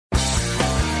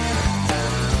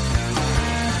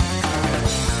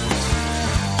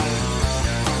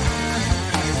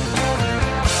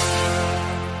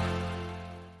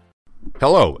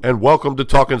Hello, and welcome to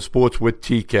Talking Sports with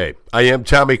TK. I am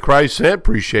Tommy Krysan.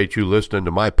 Appreciate you listening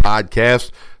to my podcast.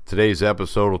 Today's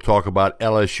episode will talk about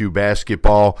LSU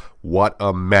basketball. What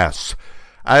a mess.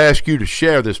 I ask you to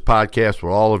share this podcast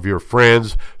with all of your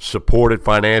friends. Support it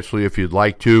financially if you'd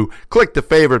like to. Click the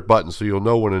favorite button so you'll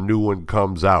know when a new one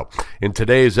comes out. In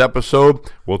today's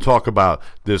episode, we'll talk about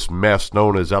this mess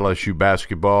known as LSU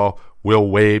basketball. Will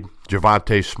Wade,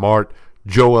 Javonte Smart,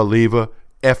 Joe Alleva,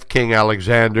 F. King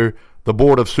Alexander, the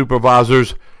Board of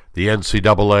Supervisors, the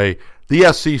NCAA,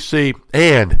 the SEC,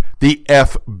 and the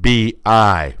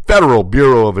FBI, Federal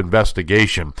Bureau of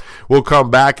Investigation. We'll come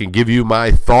back and give you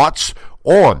my thoughts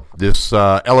on this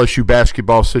LSU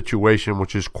basketball situation,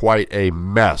 which is quite a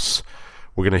mess.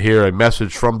 We're going to hear a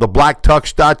message from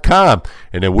thebblacktux.com,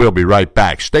 and then we'll be right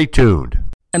back. Stay tuned.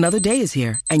 Another day is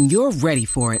here, and you're ready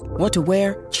for it. What to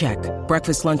wear? Check.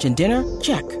 Breakfast, lunch, and dinner?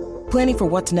 Check. Planning for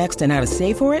what's next and how to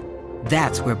save for it?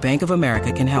 That's where Bank of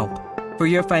America can help. For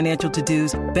your financial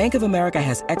to-dos, Bank of America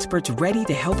has experts ready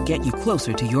to help get you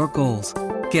closer to your goals.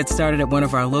 Get started at one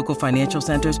of our local financial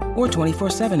centers or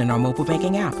 24/7 in our mobile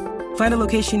banking app. Find a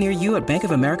location near you at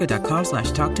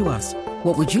bankofamerica.com/talktous.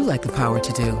 What would you like the power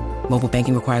to do? Mobile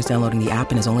banking requires downloading the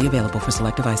app and is only available for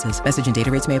select devices. Message and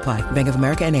data rates may apply. Bank of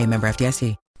America N.A., member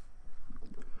FDIC.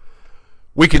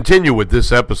 We continue with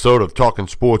this episode of Talking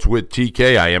Sports with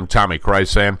TK. I am Tommy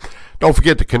Krysan. Don't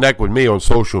forget to connect with me on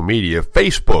social media,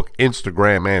 Facebook,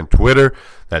 Instagram, and Twitter.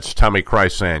 That's Tommy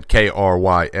Krysan,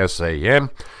 Krysan.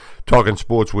 Talking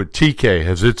Sports with TK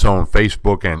has its own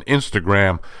Facebook and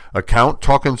Instagram account,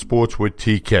 Talking Sports with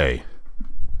TK.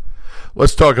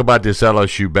 Let's talk about this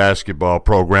LSU basketball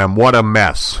program. What a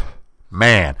mess.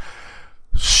 Man,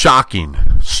 shocking,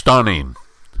 stunning,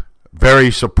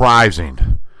 very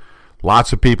surprising.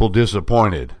 Lots of people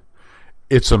disappointed.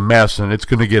 It's a mess, and it's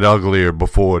going to get uglier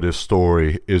before this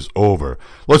story is over.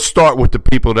 Let's start with the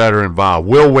people that are involved.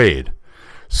 Will Wade,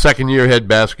 second-year head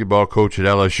basketball coach at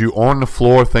LSU. On the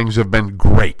floor, things have been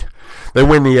great. They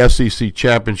win the SEC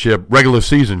championship, regular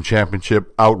season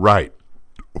championship outright.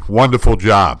 Wonderful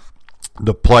job.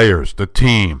 The players, the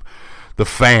team, the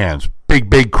fans,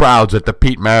 big crowds at the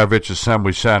Pete Maravich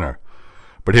Assembly Center.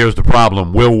 But here's the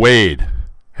problem. Will Wade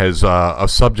has a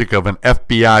subject of an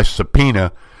FBI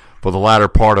subpoena for the latter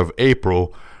part of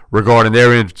April regarding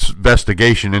their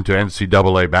investigation into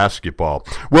NCAA basketball.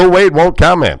 Will Wade won't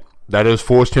comment. That has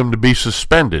forced him to be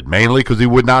suspended, mainly because he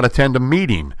would not attend a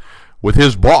meeting with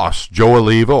his boss, Joe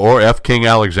Alleva, or F. King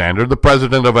Alexander, the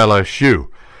president of LSU.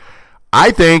 I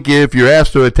think if you're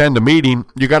asked to attend a meeting,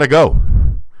 you got to go.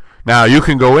 Now, you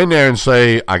can go in there and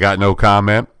say, I got no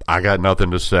comment. I got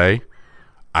nothing to say.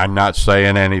 I'm not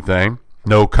saying anything.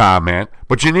 No comment.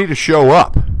 But you need to show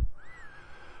up.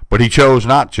 But he chose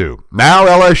not to. Now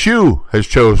LSU has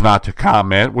chose not to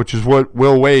comment, which is what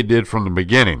Will Wade did from the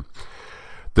beginning.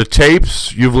 The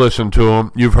tapes, you've listened to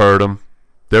them, you've heard them.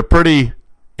 They're pretty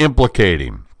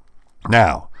implicating.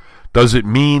 Now, does it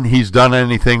mean he's done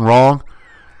anything wrong?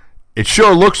 It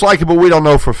sure looks like it, but we don't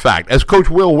know for a fact. As Coach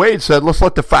Will Wade said, let's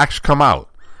let the facts come out.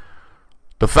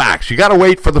 The facts. You got to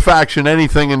wait for the facts in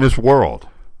anything in this world.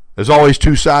 There's always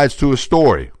two sides to a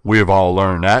story. We have all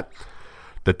learned that.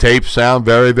 The tapes sound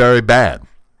very, very bad.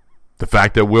 The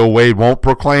fact that Will Wade won't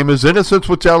proclaim his innocence,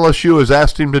 which LSU has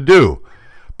asked him to do.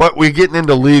 But we're getting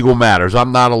into legal matters.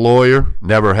 I'm not a lawyer,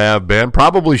 never have been,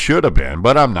 probably should have been,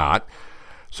 but I'm not.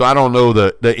 So I don't know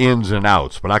the ins and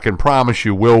outs. But I can promise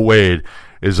you Will Wade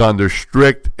is under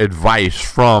strict advice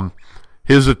from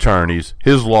his attorneys,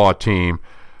 his law team,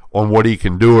 on what he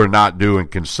can do or not do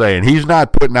and can say. And he's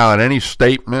not putting out any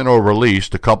statement or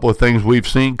released a couple of things we've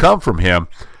seen come from him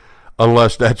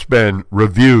unless that's been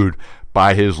reviewed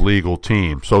by his legal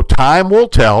team. So time will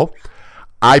tell.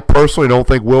 I personally don't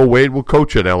think Will Wade will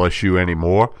coach at LSU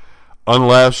anymore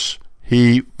unless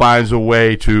he finds a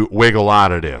way to wiggle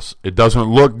out of this. It doesn't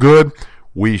look good.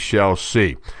 We shall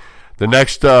see. The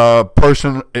next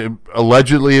person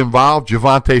allegedly involved,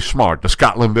 Javonte Smart, the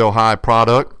Scotlandville High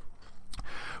product,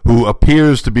 who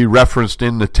appears to be referenced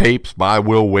in the tapes by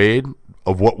Will Wade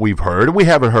of what we've heard. And we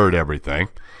haven't heard everything.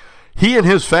 He and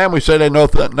his family say they know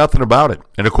nothing about it.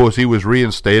 And, of course, he was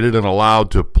reinstated and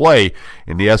allowed to play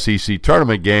in the SEC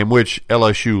tournament game, which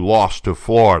LSU lost to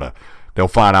Florida. They'll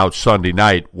find out Sunday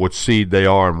night what seed they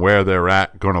are and where they're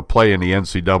going to play in the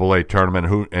NCAA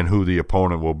tournament and who the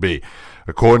opponent will be.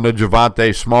 According to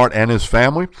Javonte Smart and his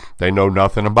family, they know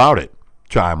nothing about it.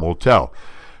 Time will tell.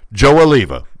 Joe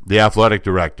Alleva, the athletic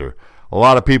director. A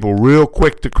lot of people real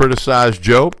quick to criticize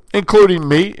Joe, including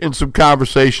me in some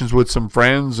conversations with some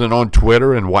friends and on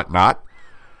Twitter and whatnot.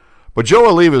 But Joe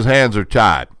Alleva's hands are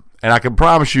tied, and I can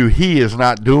promise you he is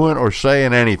not doing or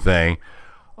saying anything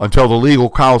until the legal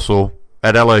counsel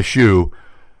at LSU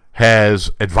has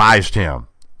advised him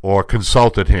or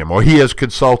consulted him, or he has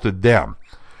consulted them.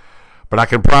 But I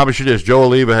can promise you this, Joe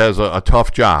Alleva has a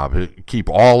tough job. He'll keep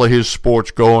all of his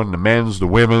sports going, the men's, the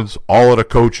women's, all of the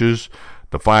coaches,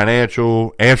 the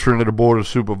financial, answering to the Board of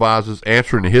Supervisors,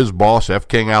 answering to his boss, F.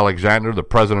 King Alexander, the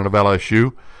president of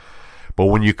LSU. But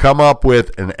when you come up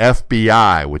with an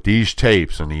FBI with these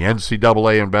tapes and the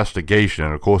NCAA investigation,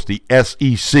 and of course the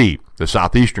SEC, the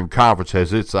Southeastern Conference,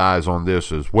 has its eyes on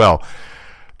this as well,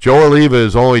 Joe Alleva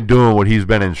is only doing what he's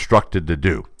been instructed to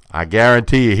do. I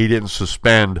guarantee you he didn't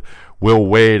suspend Will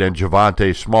Wade and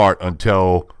Javonte Smart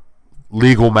until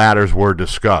legal matters were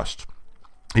discussed.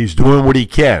 He's doing what he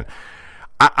can.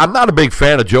 I'm not a big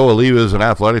fan of Joe Alleva as an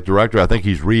athletic director. I think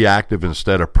he's reactive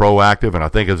instead of proactive, and I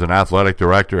think as an athletic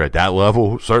director at that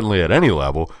level, certainly at any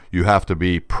level, you have to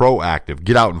be proactive,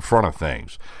 get out in front of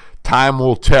things. Time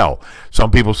will tell. Some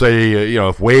people say,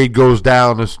 if Wade goes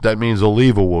down, that means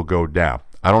Alleva will go down.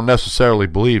 I don't necessarily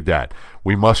believe that.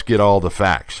 We must get all the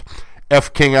facts.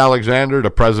 F. King Alexander,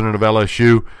 the president of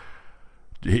LSU,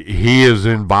 he is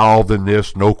involved in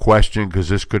this, no question, because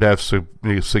this could have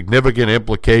significant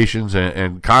implications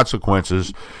and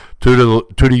consequences to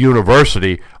the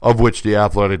university of which the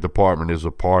athletic department is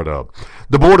a part of.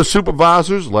 The Board of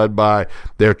Supervisors, led by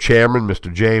their chairman,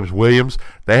 Mr. James Williams,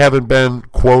 they haven't been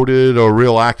quoted or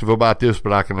real active about this,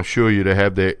 but I can assure you they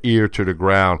have their ear to the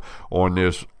ground on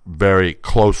this very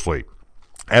closely,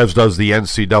 as does the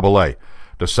NCAA,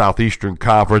 the Southeastern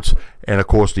Conference, and of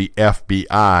course the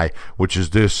FBI, which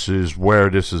is where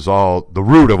this is all, the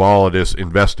root of all of this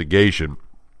investigation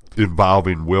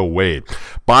involving Will Wade.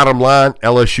 Bottom line,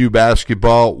 LSU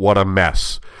basketball, what a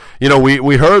mess.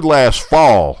 We heard last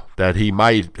fall that he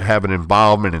might have an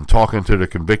involvement in talking to the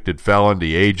convicted felon,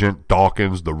 the agent,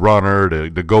 Dawkins, the runner,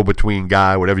 the go-between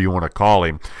guy, whatever you want to call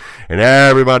him. And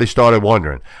everybody started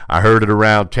wondering. I heard it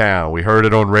around town. We heard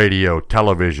it on radio,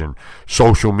 television,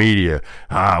 social media.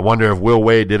 I wonder if Will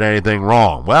Wade did anything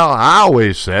wrong. Well, I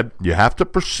always said you have to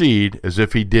proceed as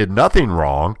if he did nothing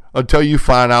wrong until you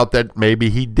find out that maybe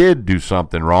he did do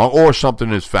something wrong or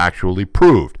something is factually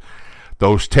proved.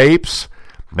 Those tapes,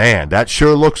 man, that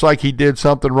sure looks like he did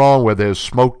something wrong. Where there's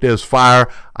smoke, there's fire.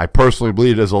 I personally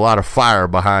believe there's a lot of fire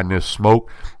behind this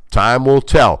smoke. Time will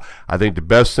tell. I think the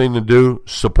best thing to do,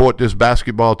 support this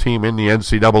basketball team in the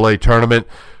NCAA tournament,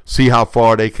 see how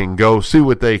far they can go, see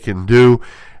what they can do,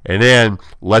 and then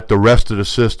let the rest of the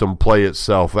system play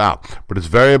itself out. But it's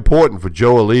very important for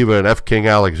Joe Alleva and F. King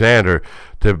Alexander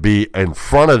to be in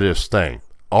front of this thing.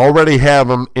 Already have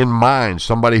him in mind,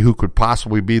 somebody who could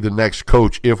possibly be the next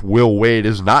coach if Will Wade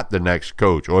is not the next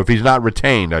coach, or if he's not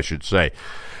retained, I should say.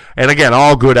 And again,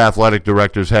 all good athletic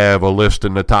directors have a list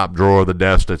in the top drawer of the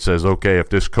desk that says, okay, if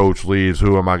this coach leaves,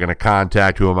 who am I going to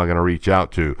contact? Who am I going to reach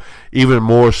out to? Even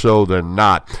more so than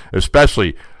not,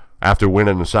 especially after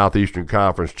winning the Southeastern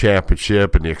Conference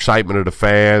Championship and the excitement of the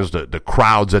fans, the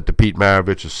crowds at the Pete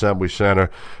Maravich Assembly Center.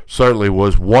 Certainly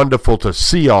was wonderful to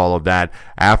see all of that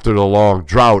after the long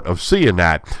drought of seeing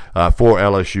that for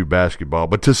LSU basketball.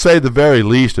 But to say the very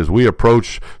least, as we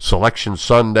approach Selection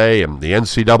Sunday and the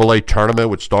NCAA tournament,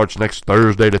 which starts next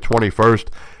Thursday the 21st,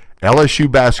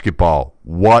 LSU basketball,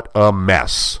 what a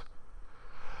mess.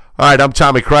 All right, I'm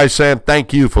Tommy Chrysan.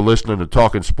 Thank you for listening to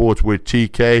Talking Sports with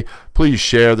TK. Please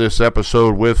share this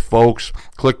episode with folks.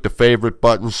 Click the favorite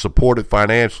button. Support it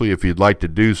financially if you'd like to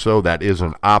do so. That is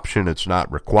an option. It's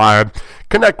not required.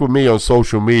 Connect with me on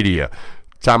social media.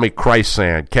 Tommy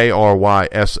Chrysan,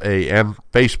 K-R-Y-S-A-N,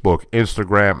 Facebook,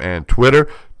 Instagram, and Twitter.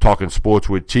 Talking Sports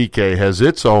with TK has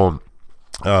its own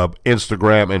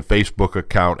Instagram and Facebook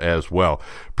account as well.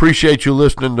 Appreciate you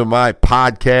listening to my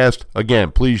podcast.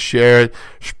 Again, please share it,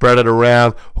 spread it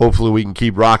around. Hopefully we can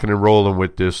keep rocking and rolling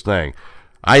with this thing.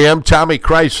 I am Tommy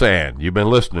Chrysan. You've been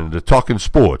listening to Talking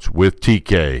Sports with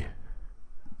TK.